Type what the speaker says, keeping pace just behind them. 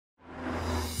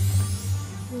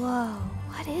Whoa,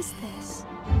 what is this?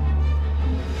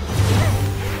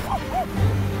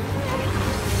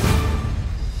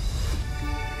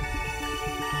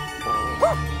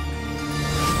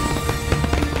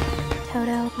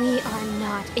 Toto, we are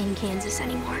not in Kansas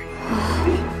anymore.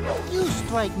 You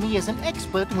strike me as an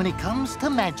expert when it comes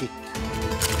to magic.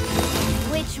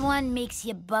 Which one makes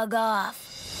you bug off?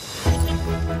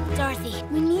 Dorothy,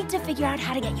 we need to figure out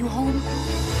how to get you home.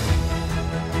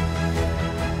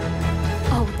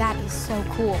 Oh, that is so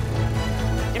cool.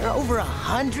 There are over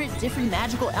 100 different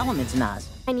magical elements in Oz.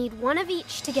 I need one of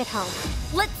each to get home.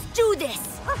 Let's do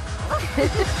this!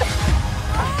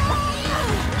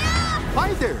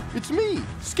 Hi there, it's me,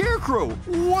 Scarecrow.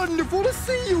 Wonderful to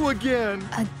see you again.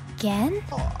 Again?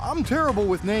 Oh, I'm terrible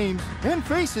with names and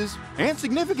faces and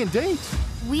significant dates.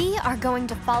 We are going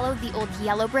to follow the old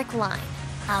yellow brick line.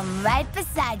 I'm right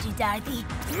beside you, Dorothy.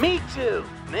 Me too.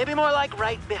 Maybe more like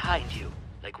right behind you.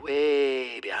 Like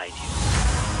way behind you.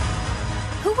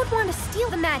 Who would want to steal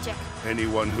the magic?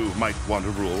 Anyone who might want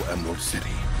to rule Emerald City.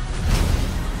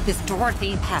 This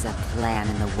Dorothy has a plan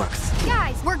in the works.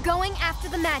 Guys, we're going after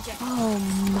the magic. Oh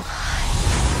my.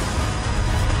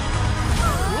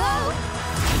 Whoa.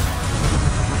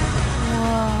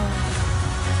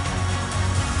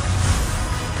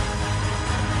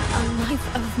 A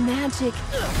life of magic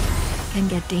can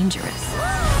get dangerous.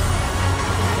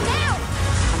 Now!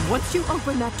 And once you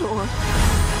open that door,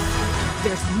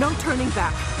 there's no turning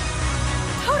back.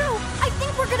 Toto, I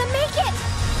think we're gonna make it!